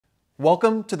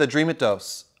Welcome to the Dreamit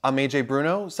Dose. I'm AJ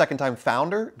Bruno, second-time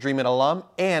founder, Dreamit alum,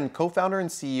 and co-founder and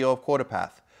CEO of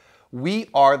QuotaPath. We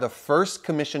are the first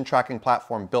commission tracking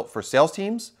platform built for sales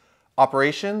teams,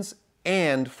 operations,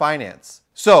 and finance.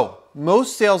 So,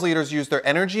 most sales leaders use their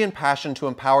energy and passion to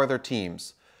empower their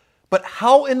teams. But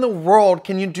how in the world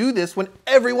can you do this when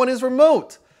everyone is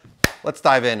remote? Let's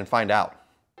dive in and find out.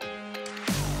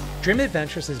 Dreamit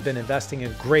Ventures has been investing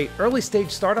in great early-stage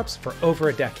startups for over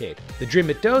a decade. The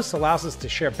Dreamit Dose allows us to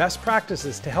share best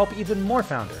practices to help even more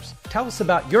founders. Tell us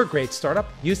about your great startup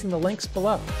using the links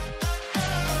below.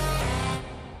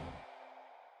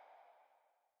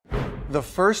 The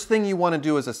first thing you want to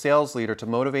do as a sales leader to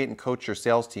motivate and coach your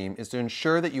sales team is to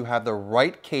ensure that you have the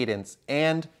right cadence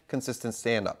and consistent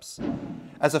stand-ups.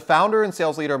 As a founder and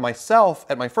sales leader myself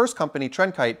at my first company,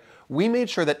 Trendkite, we made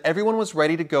sure that everyone was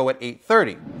ready to go at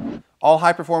 8:30. All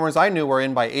high performers I knew were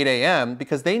in by 8 a.m.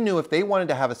 because they knew if they wanted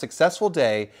to have a successful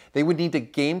day, they would need to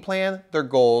game plan their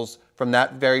goals from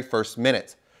that very first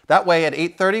minute. That way at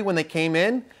 8:30 when they came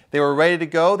in, they were ready to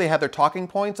go, they had their talking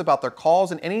points about their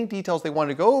calls and any details they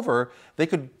wanted to go over, they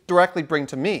could directly bring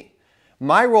to me.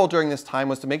 My role during this time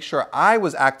was to make sure I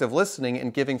was active listening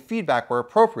and giving feedback where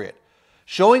appropriate.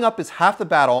 Showing up is half the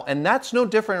battle, and that's no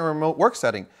different in a remote work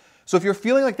setting. So if you're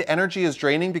feeling like the energy is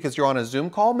draining because you're on a Zoom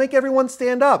call, make everyone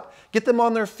stand up. Get them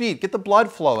on their feet, get the blood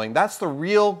flowing. That's the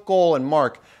real goal and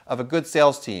mark of a good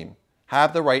sales team.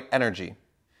 Have the right energy.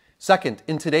 Second,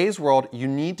 in today's world, you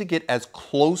need to get as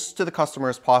close to the customer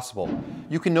as possible.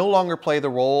 You can no longer play the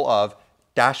role of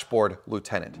dashboard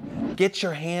lieutenant. Get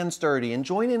your hands dirty and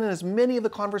join in as many of the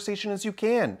conversation as you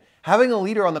can. Having a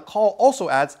leader on the call also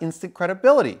adds instant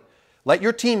credibility. Let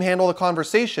your team handle the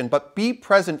conversation, but be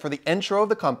present for the intro of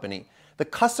the company. The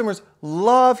customers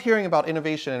love hearing about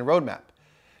innovation and roadmap.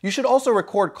 You should also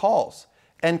record calls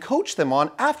and coach them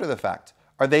on after the fact.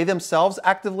 Are they themselves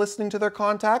active listening to their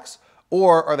contacts,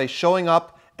 or are they showing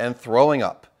up and throwing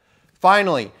up?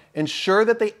 Finally, ensure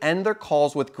that they end their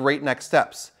calls with great next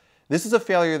steps. This is a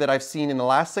failure that I've seen in the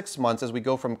last 6 months as we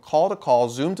go from call to call,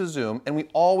 Zoom to Zoom, and we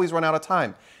always run out of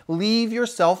time. Leave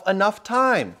yourself enough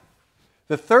time.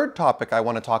 The third topic I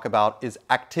want to talk about is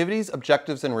activities,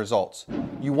 objectives, and results.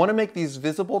 You want to make these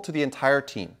visible to the entire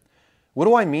team. What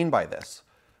do I mean by this?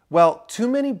 Well, too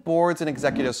many boards and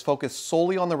executives focus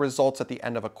solely on the results at the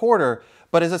end of a quarter,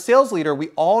 but as a sales leader, we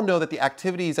all know that the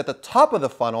activities at the top of the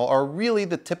funnel are really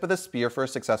the tip of the spear for a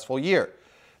successful year.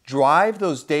 Drive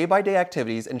those day-by-day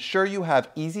activities, ensure you have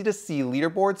easy-to-see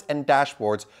leaderboards and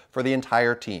dashboards for the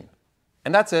entire team.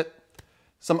 And that's it.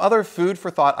 Some other food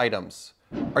for thought items.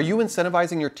 Are you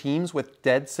incentivizing your teams with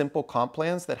dead simple comp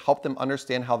plans that help them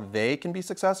understand how they can be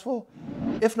successful?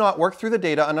 If not, work through the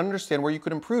data and understand where you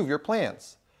could improve your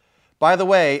plans. By the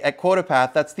way, at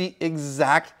QuotaPath, that's the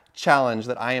exact challenge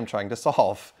that I am trying to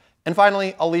solve. And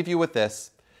finally, I'll leave you with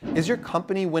this. Is your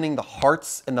company winning the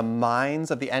hearts and the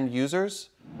minds of the end users?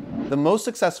 The most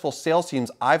successful sales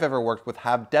teams I've ever worked with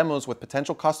have demos with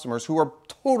potential customers who are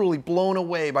totally blown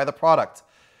away by the product.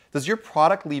 Does your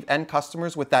product leave end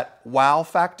customers with that wow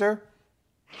factor?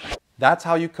 That's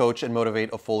how you coach and motivate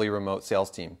a fully remote sales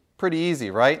team. Pretty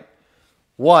easy, right?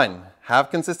 1,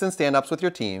 have consistent stand-ups with your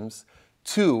teams.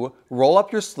 2, roll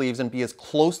up your sleeves and be as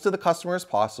close to the customer as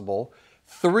possible.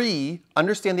 3,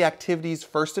 understand the activities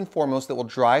first and foremost that will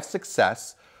drive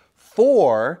success.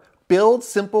 4, build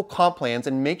simple comp plans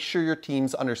and make sure your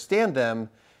teams understand them.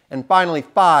 And finally,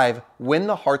 5, win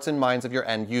the hearts and minds of your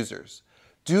end users.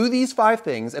 Do these 5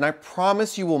 things, and I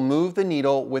promise you will move the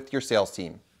needle with your sales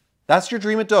team. That's your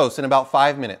Dreamit Dose in about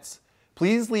 5 minutes.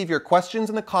 Please leave your questions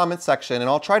in the comments section, and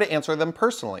I'll try to answer them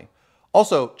personally.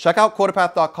 Also, check out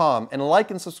QuotaPath.com and like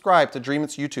and subscribe to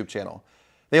Dreamit's YouTube channel.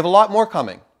 They have a lot more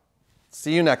coming.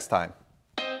 See you next time.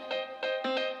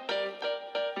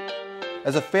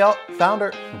 As a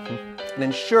founder, and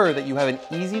ensure that you have an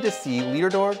easy-to-see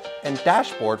leaderboard and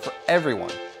dashboard for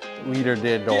everyone.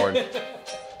 Leaderboard.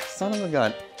 Son of a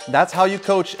gun. That's how you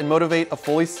coach and motivate a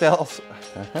fully sales.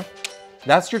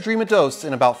 That's your Dreamit Dose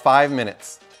in about 5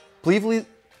 minutes. Please leave